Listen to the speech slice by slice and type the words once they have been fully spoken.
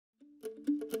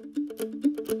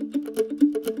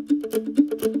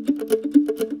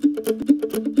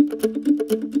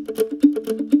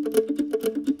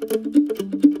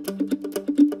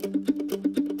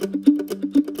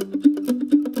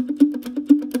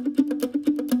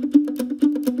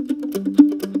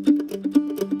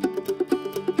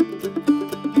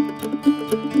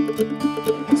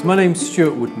So my name's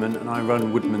Stuart Woodman and I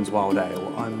run Woodman's Wild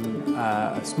Ale. I'm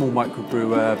a small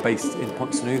microbrewer based in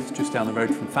Ponsanooth, just down the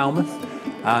road from Falmouth.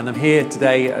 And I'm here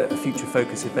today at a Future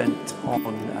Focus event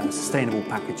on sustainable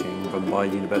packaging run by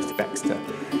University of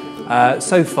Exeter.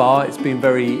 So far it's been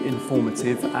very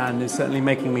informative and it's certainly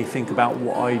making me think about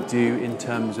what I do in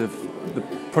terms of the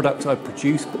products I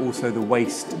produce, but also the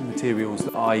waste materials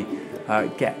that I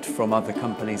get from other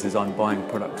companies as I'm buying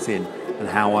products in, and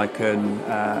how I can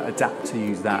adapt to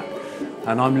use that.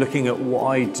 And I'm looking at what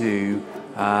I do,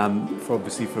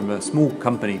 obviously from a small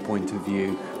company point of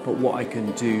view, but what I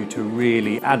can do to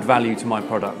really add value to my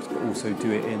products, but also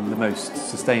do it in the most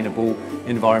sustainable,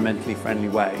 environmentally friendly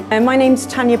way. My name's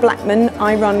Tanya Blackman.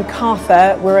 I run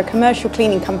Cartha. We're a commercial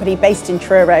cleaning company based in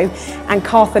Truro, and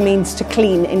Cartha means to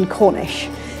clean in Cornish.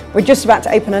 We're just about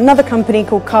to open another company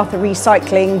called Cartha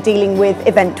Recycling, dealing with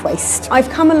event waste. I've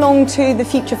come along to the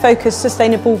Future Focus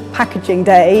Sustainable Packaging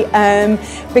Day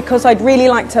because I'd really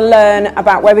like to learn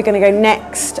about where we're going to go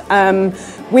next.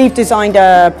 We've designed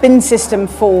a bin system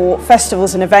for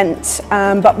festivals and events,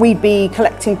 but we'd be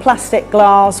collecting plastic,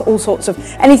 glass, all sorts of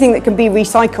anything that can be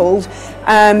recycled.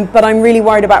 But I'm really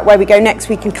worried about where we go next.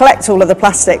 We can collect all of the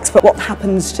plastics, but what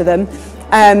happens to them?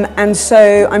 And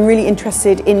so I'm really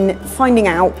interested in finding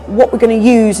out what we're going to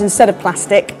use instead of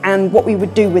plastic and what we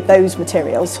would do with those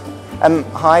materials.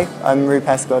 Hi, I'm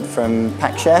Rupesh God from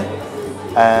PackShare.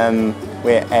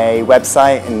 We're a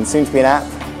website and soon to be an app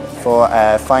for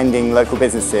finding local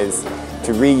businesses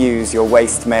to reuse your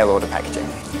waste mail order packaging.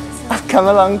 I've come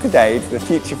along today to the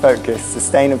Future Focus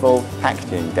Sustainable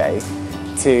Packaging Day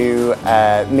to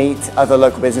meet other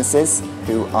local businesses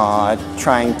who are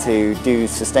trying to do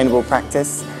sustainable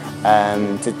practice,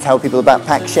 to tell people about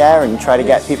PackShare and try to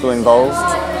get people involved,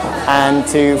 and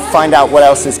to find out what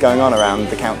else is going on around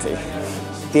the county.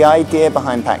 The idea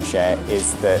behind PackShare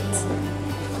is that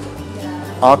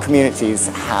our communities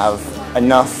have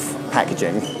enough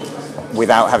packaging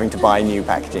without having to buy new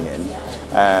packaging in.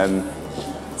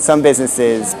 Some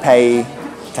businesses pay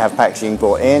to have packaging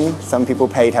brought in, some people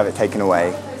pay to have it taken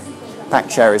away.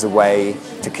 PackShare is a way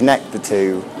to connect the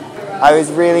two. I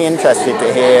was really interested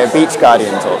to hear Beach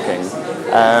Guardian talking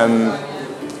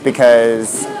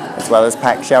because, as well as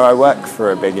PackShare, I work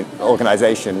for a big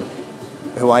organisation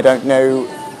who I don't know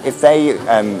if they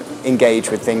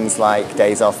engage with things like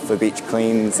days off for beach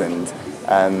cleans, and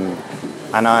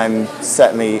I'm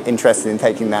certainly interested in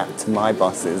taking that to my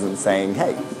bosses and saying,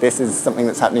 hey, this is something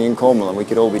that's happening in Cornwall and we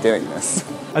could all be doing this.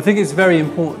 I think it's very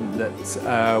important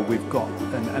that we've got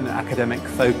an academic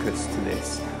focus to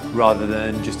this rather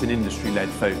than just an industry-led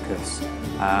focus.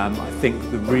 I think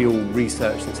the real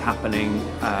research that's happening,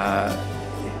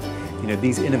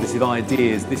 these innovative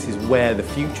ideas, this is where the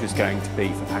future is going to be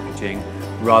for packaging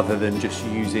rather than just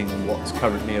using what's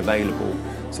currently available.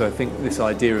 So I think this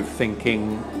idea of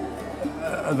thinking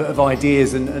of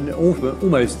ideas and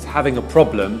almost having a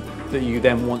problem that you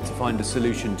then want to find a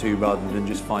solution to rather than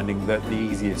just finding the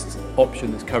easiest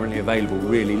option that's currently available,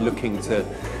 really looking to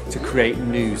create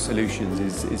new solutions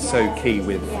is so key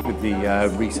with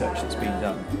the research that's been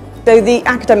done. So the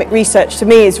academic research to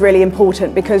me is really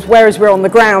important because whereas we're on the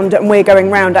ground and we're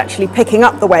going around actually picking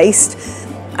up the waste,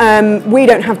 we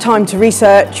don't have time to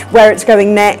research where it's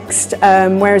going next,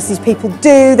 whereas these people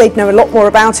do. They'd know a lot more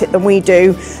about it than we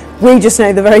do. We just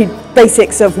know the very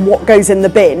basics of what goes in the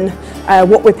bin,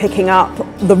 what we're picking up,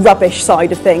 the rubbish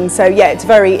side of things. So yeah, it's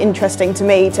very interesting to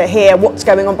me to hear what's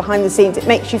going on behind the scenes. It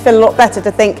makes you feel a lot better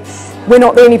to think we're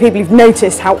not the only people who've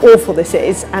noticed how awful this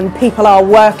is, and people are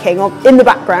working in the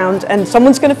background and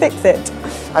someone's going to fix it.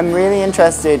 I'm really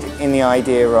interested in the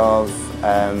idea of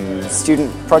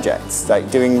student projects, like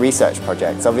doing research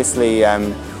projects. Obviously,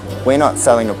 we're not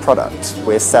selling a product,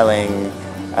 we're selling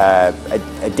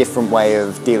a different way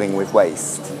of dealing with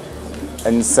waste.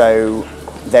 And so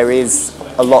there is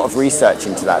a lot of research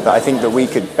into that I think that we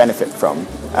could benefit from.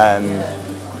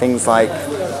 Things like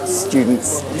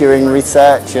students doing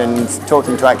research and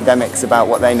talking to academics about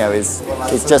what they know is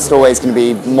just always going to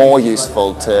be more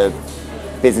useful to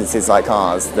businesses like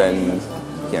ours than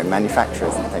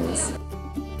manufacturers and things.